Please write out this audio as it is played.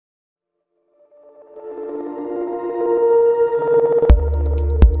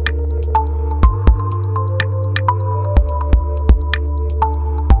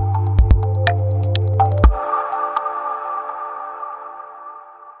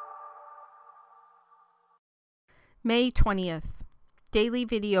May 20th. Daily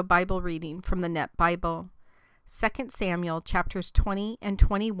Video Bible Reading from the Net Bible. 2 Samuel chapters 20 and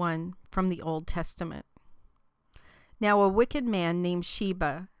 21 from the Old Testament. Now a wicked man named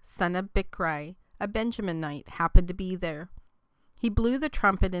Sheba, son of Bicri, a Benjaminite, happened to be there. He blew the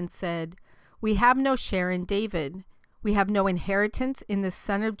trumpet and said, "We have no share in David. We have no inheritance in this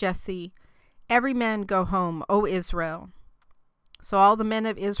son of Jesse. Every man go home, O Israel." So all the men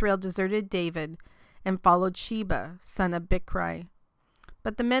of Israel deserted David and followed Sheba, son of Bicri.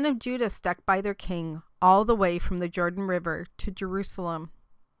 But the men of Judah stuck by their king all the way from the Jordan River to Jerusalem.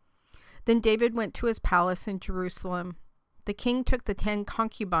 Then David went to his palace in Jerusalem. The king took the 10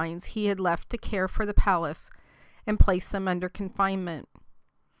 concubines he had left to care for the palace and placed them under confinement.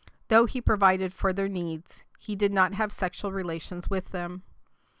 Though he provided for their needs, he did not have sexual relations with them.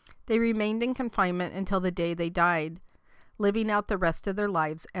 They remained in confinement until the day they died, living out the rest of their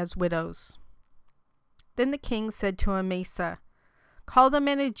lives as widows. Then the king said to Amasa, "Call the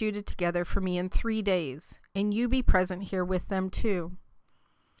men of Judah together for me in 3 days, and you be present here with them too."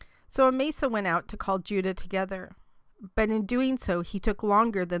 So Amasa went out to call Judah together, but in doing so he took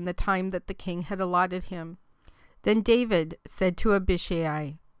longer than the time that the king had allotted him. Then David said to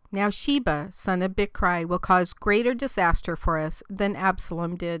Abishai, "Now Sheba, son of Bicri, will cause greater disaster for us than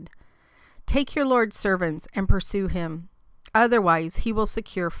Absalom did. Take your Lord's servants and pursue him. Otherwise he will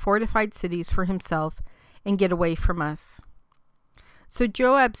secure fortified cities for himself and get away from us." So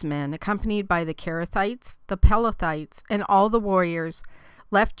Joab's men, accompanied by the Kerethites, the Pelethites, and all the warriors,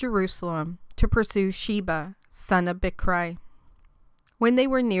 left Jerusalem to pursue Sheba, son of Bicri. When they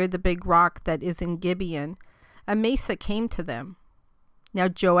were near the big rock that is in Gibeon, Amasa came to them. Now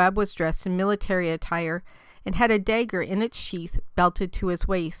Joab was dressed in military attire and had a dagger in its sheath belted to his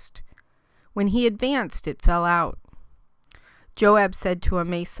waist. When he advanced, it fell out. Joab said to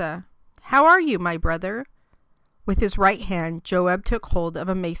Amasa, "How are you, my brother?" With his right hand, Joab took hold of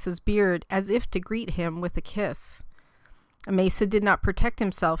Amasa's beard as if to greet him with a kiss. Amasa did not protect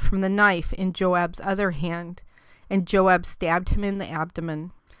himself from the knife in Joab's other hand, and Joab stabbed him in the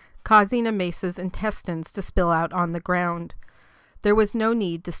abdomen, causing Amasa's intestines to spill out on the ground. There was no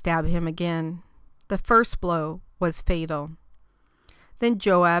need to stab him again. The first blow was fatal. Then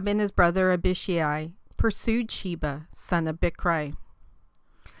Joab and his brother Abishai pursued Sheba, son of Bicri.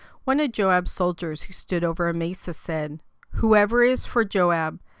 One of Joab's soldiers who stood over Amasa said, "Whoever is for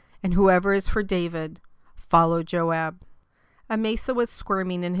Joab and whoever is for David, follow Joab." Amasa was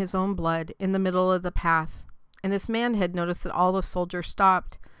squirming in his own blood in the middle of the path, and this man had noticed that all the soldiers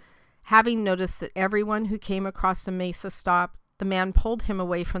stopped. Having noticed that everyone who came across Amasa stopped, the man pulled him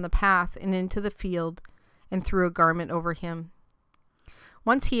away from the path and into the field and threw a garment over him.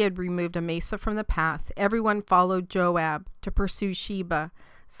 Once he had removed Amasa from the path, everyone followed Joab to pursue Sheba,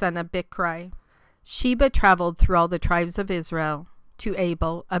 son of Bicri. Sheba traveled through all the tribes of Israel, to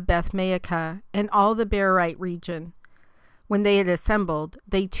Abel of Beth-maachah, and all the Berite region. When they had assembled,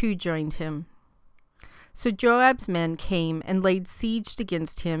 they too joined him. So Joab's men came and laid siege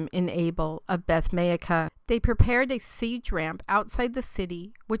against him in Abel of Beth-maachah. They prepared a siege ramp outside the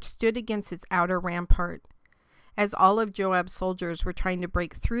city, which stood against its outer rampart. As all of Joab's soldiers were trying to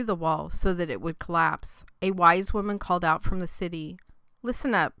break through the wall so that it would collapse, a wise woman called out from the city,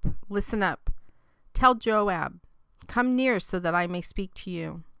 listen up, listen up. Tell Joab, come near so that I may speak to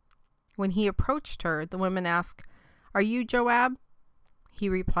you." When he approached her, the woman asked, "Are you Joab?" He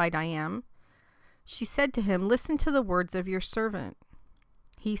replied, "I am." She said to him, "Listen to the words of your servant."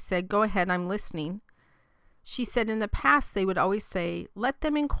 He said, "Go ahead, I'm listening." She said, "In the past they would always say, 'Let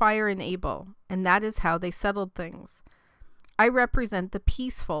them inquire in Abel,' and that is how they settled things. I represent the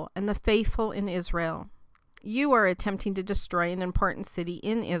peaceful and the faithful in Israel. You are attempting to destroy an important city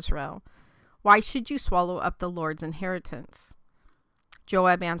in Israel. Why should you swallow up the Lord's inheritance?"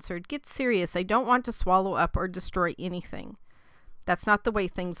 Joab answered, "Get serious. I don't want to swallow up or destroy anything. That's not the way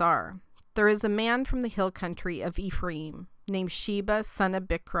things are. There is a man from the hill country of Ephraim named Sheba, son of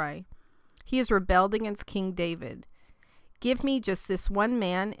Bicri. He has rebelled against King David. Give me just this one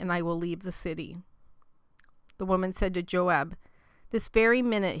man, and I will leave the city." The woman said to Joab, "This very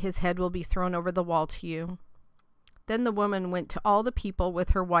minute his head will be thrown over the wall to you." Then the woman went to all the people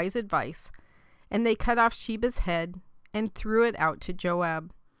with her wise advice, and they cut off Sheba's head and threw it out to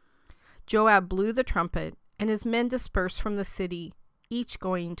Joab. Joab blew the trumpet, and his men dispersed from the city, each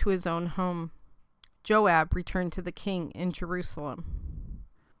going to his own home. Joab returned to the king in Jerusalem.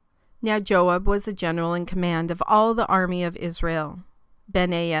 Now Joab was the general in command of all the army of Israel.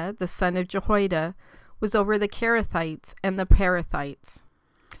 Benaiah, the son of Jehoiada, was over the Kerethites and the Perethites.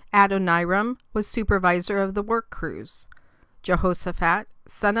 Adoniram was supervisor of the work crews. Jehoshaphat,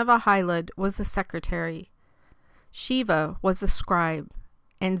 son of Ahilud, was the secretary. Sheba was a scribe,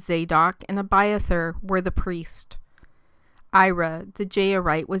 and Zadok and Abiathar were the priest. Ira, the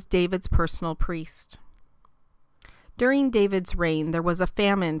Jairite, was David's personal priest. During David's reign, there was a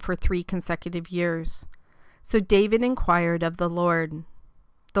famine for 3 consecutive years. So David inquired of the Lord.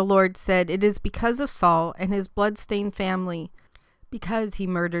 The Lord said, "It is because of Saul and his blood-stained family, because he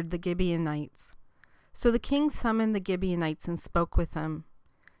murdered the Gibeonites." So the king summoned the Gibeonites and spoke with them.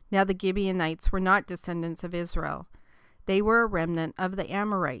 Now the Gibeonites were not descendants of Israel. They were a remnant of the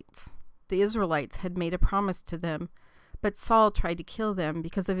Amorites. The Israelites had made a promise to them, but Saul tried to kill them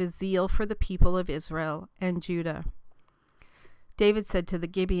because of his zeal for the people of Israel and Judah. David said to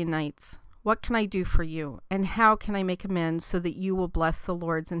the Gibeonites, "What can I do for you, and how can I make amends so that you will bless the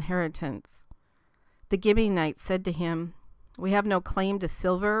Lord's inheritance?" The Gibeonites said to him, "We have no claim to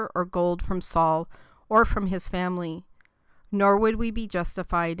silver or gold from Saul or from his family, nor would we be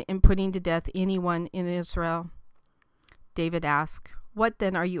justified in putting to death anyone in Israel." David asked, "What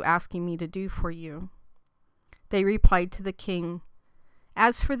then are you asking me to do for you?" They replied to the king,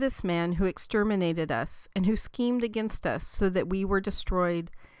 "As for this man who exterminated us and who schemed against us so that we were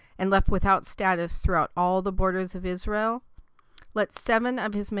destroyed and left without status throughout all the borders of Israel, let 7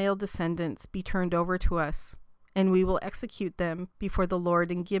 of his male descendants be turned over to us, and we will execute them before the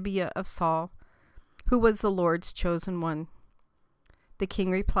Lord in Gibeah of Saul, who was the Lord's chosen one." The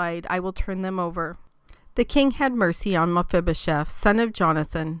king replied, "I will turn them over." The king had mercy on Mephibosheth, son of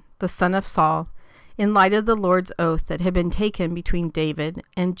Jonathan, the son of Saul, in light of the Lord's oath that had been taken between David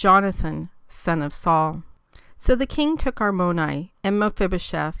and Jonathan, son of Saul. So the king took Armoni and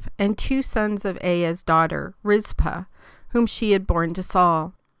Mephibosheth and 2 sons of Aiah's daughter, Rizpah, whom she had borne to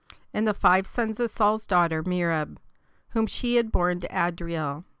Saul, and the 5 sons of Saul's daughter, Merab, whom she had borne to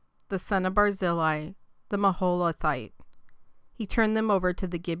Adriel, the son of Barzillai, the Maholathite. He turned them over to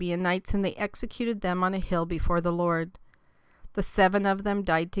the Gibeonites, and they executed them on a hill before the Lord. The 7 of them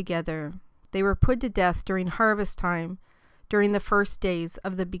died together. They were put to death during harvest time, during the first days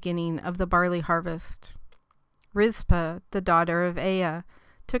of the beginning of the barley harvest. Rizpah, the daughter of Aiah,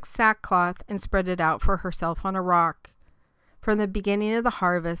 took sackcloth and spread it out for herself on a rock. From the beginning of the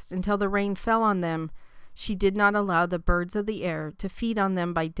harvest until the rain fell on them, she did not allow the birds of the air to feed on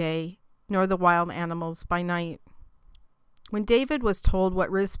them by day, nor the wild animals by night. When David was told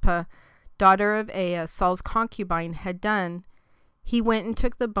what Rizpah, daughter of Aiah, Saul's concubine, had done, he went and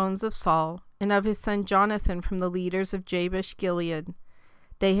took the bones of Saul and of his son Jonathan from the leaders of Jabesh Gilead.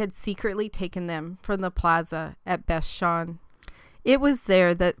 They had secretly taken them from the plaza at Bethshan. It was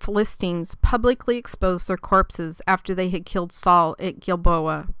there that Philistines publicly exposed their corpses after they had killed Saul at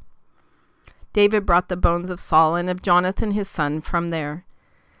Gilboa. David brought the bones of Saul and of Jonathan his son from there.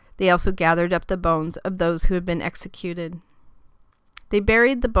 They also gathered up the bones of those who had been executed. They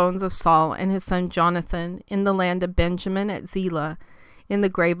buried the bones of Saul and his son Jonathan in the land of Benjamin at Zelah, in the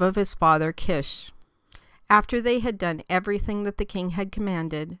grave of his father Kish. After they had done everything that the king had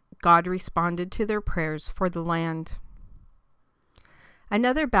commanded, God responded to their prayers for the land.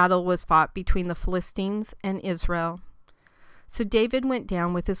 Another battle was fought between the Philistines and Israel. So David went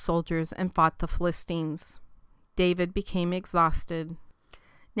down with his soldiers and fought the Philistines. David became exhausted.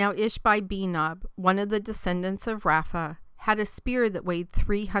 Now Ishbi-Benob, one of the descendants of Rapha, had a spear that weighed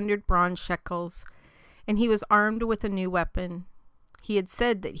 300 bronze shekels, and he was armed with a new weapon. He had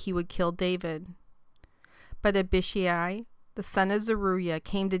said that he would kill David. But Abishai, the son of Zeruiah,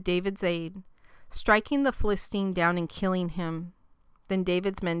 came to David's aid, striking the Philistine down and killing him. Then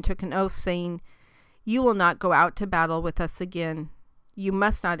David's men took an oath, saying, "You will not go out to battle with us again. You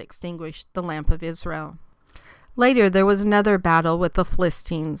must not extinguish the lamp of Israel." Later there was another battle with the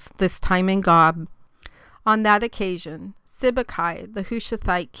Philistines, this time in Gob. On that occasion, Sibbecai the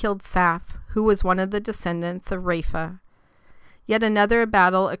Hushathite killed Saph, who was one of the descendants of Rapha. Yet another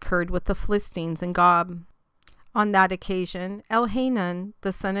battle occurred with the Philistines in Gob. On that occasion, Elhanan,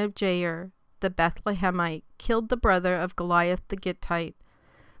 the son of Jair, the Bethlehemite, killed the brother of Goliath the Gittite,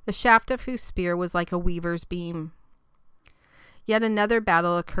 the shaft of whose spear was like a weaver's beam. Yet another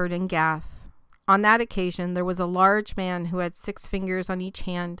battle occurred in Gath. On that occasion there was a large man who had 6 fingers on each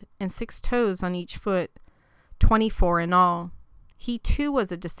hand and 6 toes on each foot, 24 in all. He too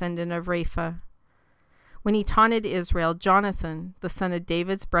was a descendant of Rapha. When he taunted Israel, Jonathan, the son of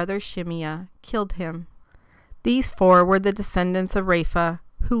David's brother Shimeah, killed him. These 4 were the descendants of Rapha,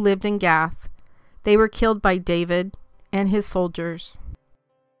 who lived in Gath. They were killed by David and his soldiers.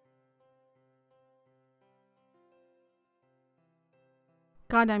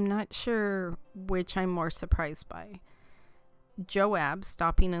 God, I'm not sure which I'm more surprised by. Joab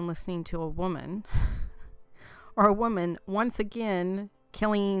stopping and listening to a woman, or a woman once again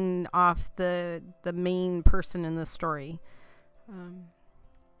killing off the main person in the story.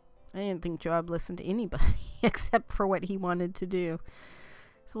 I didn't think Joab listened to anybody except for what he wanted to do.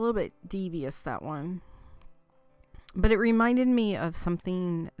 It's a little bit devious, that one. But it reminded me of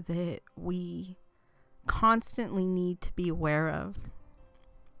something that we constantly need to be aware of.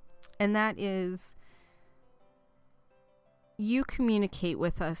 And that is, you communicate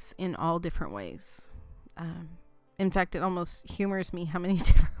with us in all different ways. In fact, it almost humors me how many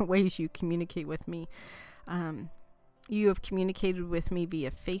different ways you communicate with me. You have communicated with me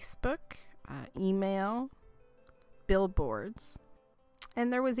via Facebook, email, billboards,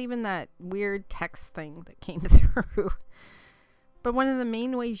 and there was even that weird text thing that came through. But one of the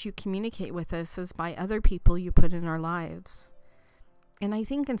main ways you communicate with us is by other people you put in our lives. And I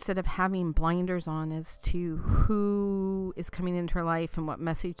think instead of having blinders on as to who is coming into our life and what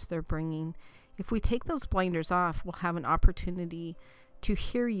message they're bringing, if we take those blinders off, we'll have an opportunity to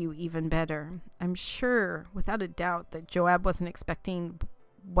hear you even better. I'm sure, without a doubt, that Joab wasn't expecting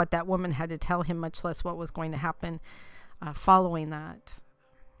what that woman had to tell him, much less what was going to happen following that.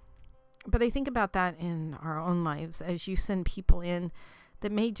 But I think about that in our own lives as you send people in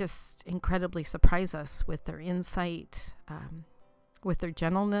that may just incredibly surprise us with their insight, with their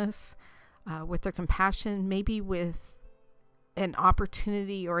gentleness, with their compassion, maybe with an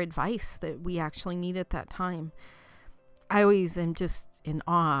opportunity or advice that we actually need at that time. I always am just in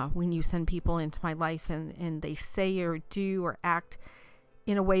awe when you send people into my life and they say or do or act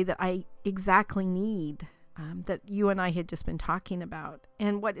in a way that I exactly need, that you and I had just been talking about.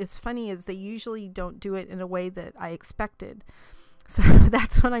 And what is funny is they usually don't do it in a way that I expected. So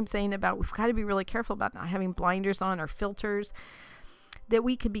that's what I'm saying about we've got to be really careful about not having blinders on or filters, that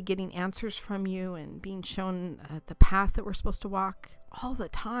we could be getting answers from you and being shown the path that we're supposed to walk all the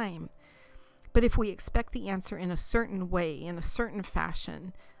time. But if we expect the answer in a certain way, in a certain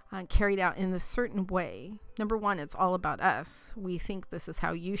fashion, carried out in a certain way, number one, it's all about us. We think this is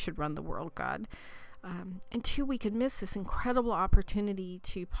how you should run the world, God. And two, we could miss this incredible opportunity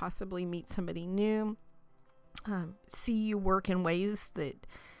to possibly meet somebody new, see you work in ways that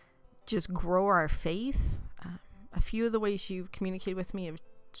just grow our faith. A few of the ways you've communicated with me have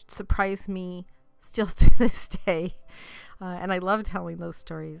surprised me still to this day. And I love telling those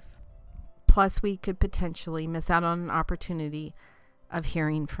stories. Plus, we could potentially miss out on an opportunity of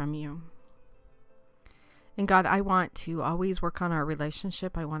hearing from you. And God, I want to always work on our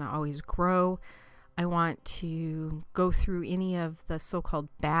relationship. I want to always grow. I want to go through any of the so-called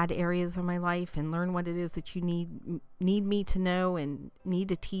bad areas of my life and learn what it is that you need me to know and need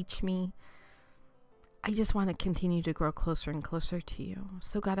to teach me. I just want to continue to grow closer and closer to you.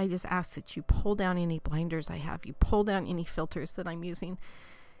 So God, I just ask that you pull down any blinders I have. You pull down any filters that I'm using.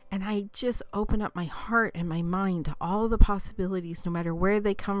 And I just open up my heart and my mind to all the possibilities, no matter where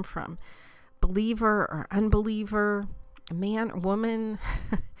they come from. Believer or unbeliever, man or woman.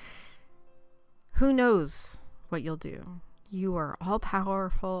 Who knows what you'll do? You are all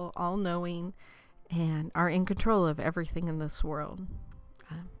powerful, all knowing, and are in control of everything in this world.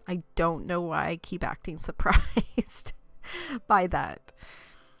 I don't know why I keep acting surprised by that.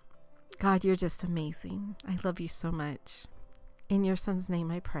 God, you're just amazing. I love you so much. In your son's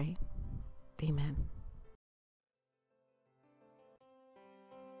name I pray. Amen.